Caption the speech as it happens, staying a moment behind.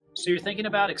So you're thinking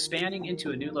about expanding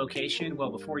into a new location? Well,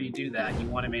 before you do that, you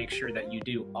want to make sure that you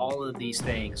do all of these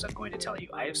things I'm going to tell you.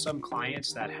 I have some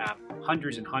clients that have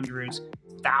hundreds and hundreds,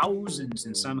 thousands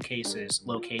in some cases,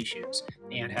 locations,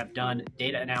 and have done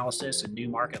data analysis and new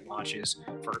market launches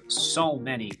for so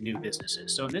many new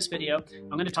businesses. So in this video,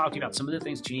 I'm going to talk to you about some of the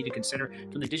things that you need to consider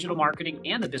from the digital marketing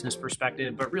and the business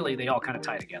perspective, but really they all kind of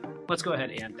tie together. Let's go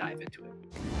ahead and dive into it.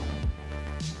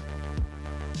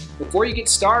 Before you get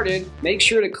started, make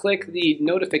sure to click the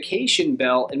notification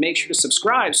bell and make sure to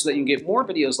subscribe so that you can get more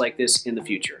videos like this in the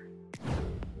future.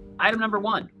 Item number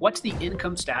one, what's the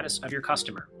income status of your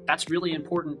customer? That's really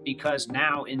important because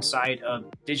now inside of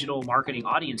digital marketing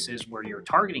audiences where you're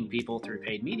targeting people through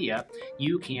paid media,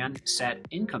 you can set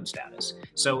income status.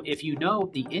 So if you know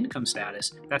the income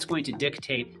status, that's going to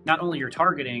dictate not only your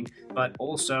targeting, but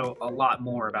also a lot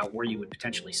more about where you would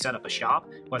potentially set up a shop,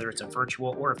 whether it's a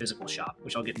virtual or a physical shop,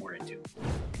 which I'll get more into.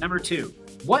 Number two,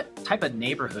 what type of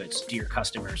neighborhoods do your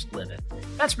customers live in?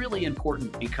 That's really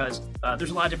important because there's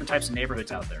a lot of different types of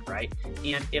neighborhoods out there, right?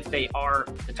 And if they are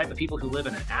the type of people who live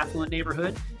in an affluent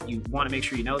neighborhood, you want to make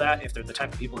sure you know that. If they're the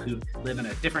type of people who live in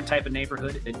a different type of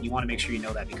neighborhood, then you want to make sure you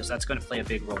know that because that's going to play a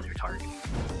big role in your targeting.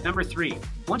 Number three,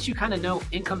 once you kind of know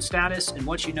income status and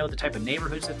once you know the type of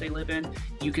neighborhoods that they live in,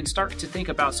 you can start to think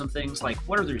about some things like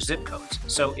what are their zip codes?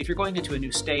 So if you're going into a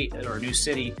new state or a new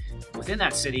city, within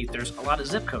that city, there's a lot of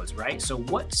zip codes, right? So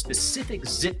what specific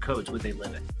zip codes would they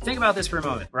live in? Think about this for a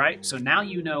moment, right? So now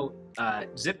you know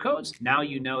zip codes, now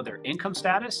you know their income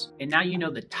status, and now you know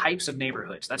the types of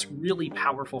neighborhoods. That's really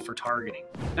powerful for targeting.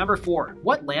 Number four,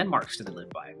 what landmarks do they live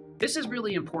by? This is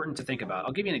really important to think about.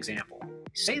 I'll give you an example.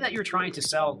 Say that you're trying to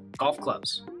sell golf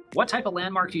clubs. What type of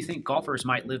landmark do you think golfers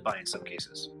might live by in some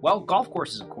cases? Well, golf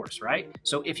courses, of course, right?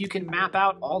 So if you can map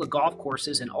out all the golf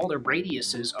courses and all the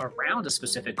radiuses around a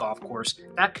specific golf course,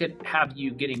 that could have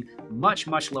you getting much,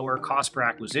 much lower cost per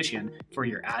acquisition for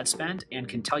your ad spend and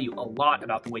can tell you a lot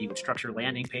about the way you would structure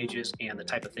landing pages and the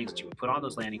type of things that you would put on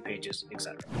those landing pages,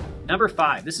 etc. Number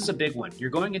five, this is a big one. You're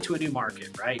going into a new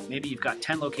market, right? Maybe you've got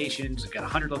 10 locations, you've got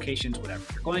 100 locations, whatever.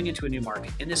 You're going into a new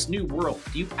market. In this new world,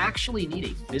 do you actually need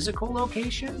a physical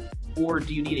location? Or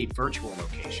do you need a virtual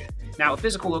location? Now, a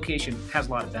physical location has a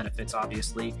lot of benefits,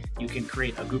 obviously. You can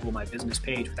create a Google My Business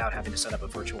page without having to set up a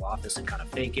virtual office and kind of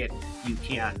fake it. You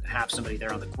can have somebody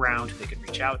there on the ground who they can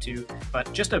reach out to.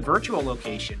 But just a virtual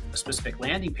location, a specific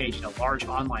landing page, and a large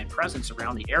online presence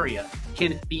around the area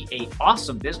can be an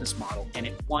awesome business model, and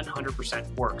it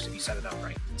 100% works if you set it up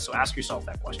right. So ask yourself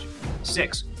that question.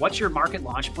 Six, what's your market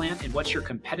launch plan and what's your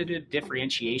competitive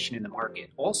differentiation in the market?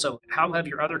 Also, how have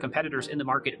your other competitors in the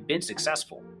market been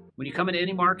successful? When you come into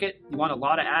any market, you want a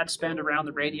lot of ad spend around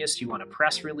the radius, you want a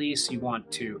press release, you want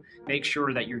to make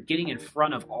sure that you're getting in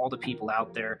front of all the people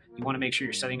out there. You want to make sure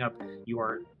you're setting up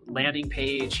your landing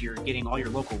page, you're getting all your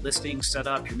local listings set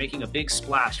up, you're making a big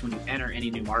splash when you enter any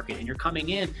new market, and you're coming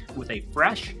in with a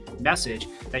fresh message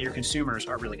that your consumers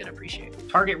are really going to appreciate.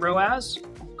 Target ROAS,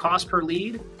 cost per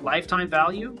lead, lifetime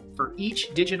value for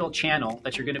each digital channel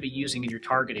that you're going to be using in your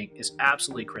targeting is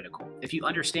absolutely critical. If you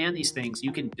understand these things,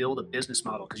 you can build a business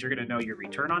model because you're going to know your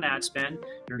return on ad spend,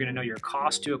 you're going to know your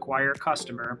cost to acquire a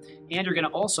customer, and you're going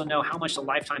to also know how much the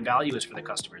lifetime value is for the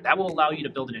customer. That will allow you to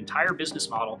build an entire business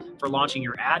model for launching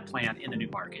your ad plan in the new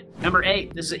market. Number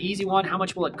eight, this is an easy one. How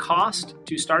much will it cost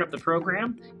to start up the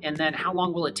program? And then how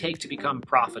long will it take to become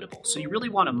profitable? So you really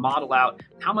want to model out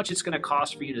how much it's going to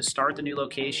cost for you to start the new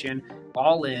location,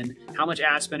 all in, how much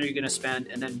ad spend are you going to spend,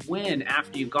 and then when,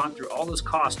 after you've gone through all those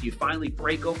costs, you finally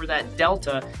break over that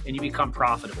delta and you become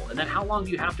profitable. And then how long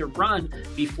do you have to run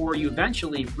before you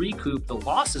eventually recoup the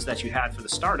losses that you had for the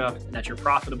startup and that you're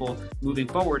profitable moving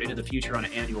forward into the future on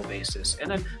an annual basis? And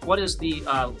then what is the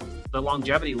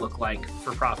longevity look like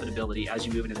for profitability as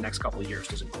you move into the next couple of years?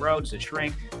 Does it grow? Does it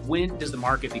shrink? When does the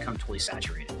market become totally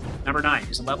saturated? Number nine,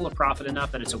 is the level of profit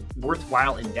enough that it's a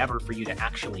worthwhile endeavor for you to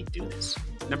actually do this?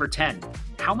 Number 10,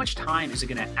 how much time is it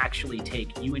going to actually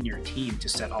take you and your team to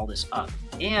set all this up?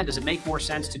 And does it make more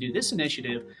sense to do this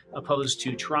initiative opposed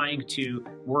to trying to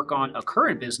work on a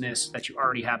current business that you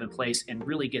already have in place and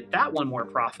really get that one more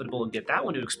profitable and get that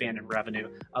one to expand in revenue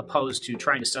opposed to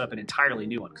trying to set up an entirely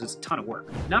new one because it's a ton of work?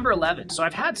 Number 11, so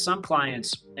I've had some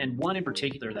clients and one in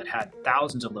particular that had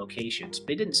thousands of locations.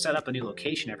 They didn't set up a new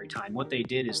location every time. What they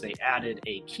did is they added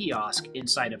a kiosk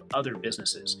inside of other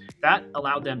businesses. That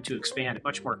allowed them to expand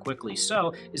much more quickly.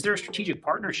 So is there a strategic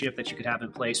partnership that you could have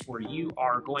in place where you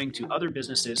are going to other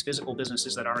businesses, physical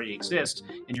businesses that already exist,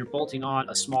 and you're bolting on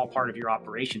a small part of your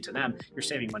operation to them? You're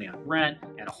saving money on rent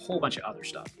and a whole bunch of other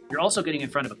stuff. You're also getting in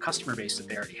front of a customer base that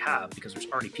they already have because there's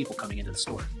already people coming into the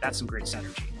store. That's some great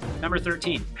synergy. Number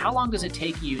 13, how long does it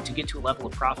take you to get to a level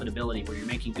of profitability where you're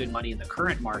making good money in the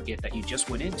current market that you just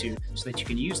went into so that you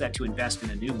can use that to invest in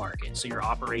a new market so your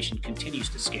operation continues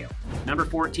to scale. Number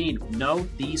 14, know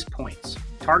these points.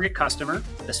 Target customer,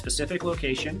 the specific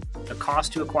location, the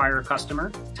cost to acquire a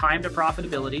customer, time to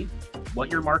profitability,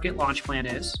 what your market launch plan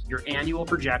is, your annual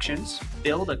projections,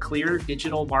 build a clear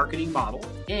digital marketing model,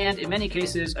 and in many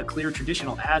cases, a clear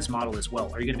traditional ads model as well.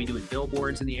 Are you going to be doing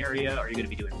billboards in the area? Are you going to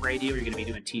be doing radio? Are you going to be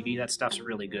doing TV? That stuff's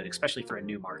really good, especially for a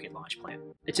new market launch plan.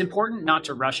 It's important not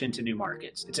to rush into new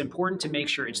markets. It's important to make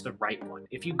sure it's the right one.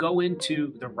 If you go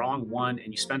into the wrong one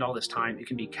and you spend all this time, it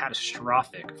can be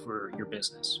catastrophic for your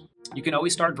business. You can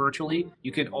always start virtually.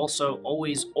 You can also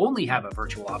always only have a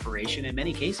virtual operation in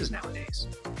many cases nowadays.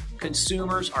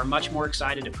 Consumers are much more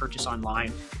excited to purchase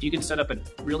online. If you can set up a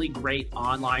really great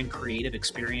online creative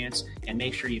experience and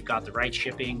make sure you've got the right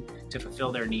shipping to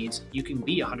fulfill their needs, you can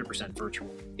be 100% virtual.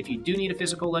 If you do need a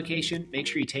physical location, make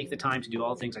sure you take the time to do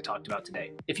all the things I talked about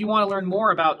today. If you want to learn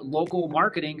more about local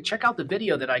marketing, check out the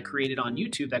video that I created on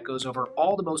YouTube that goes over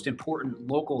all the most important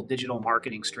local digital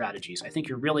marketing strategies. I think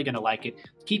you're really going to like it.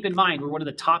 Keep in mind, we're one of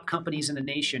the top companies in the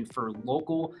nation for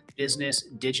local business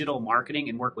digital marketing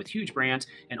and work with huge brands,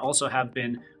 and also have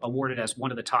been awarded as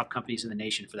one of the top companies in the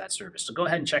nation for that service. So go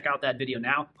ahead and check out that video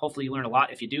now. Hopefully you learn a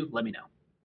lot. If you do, let me know.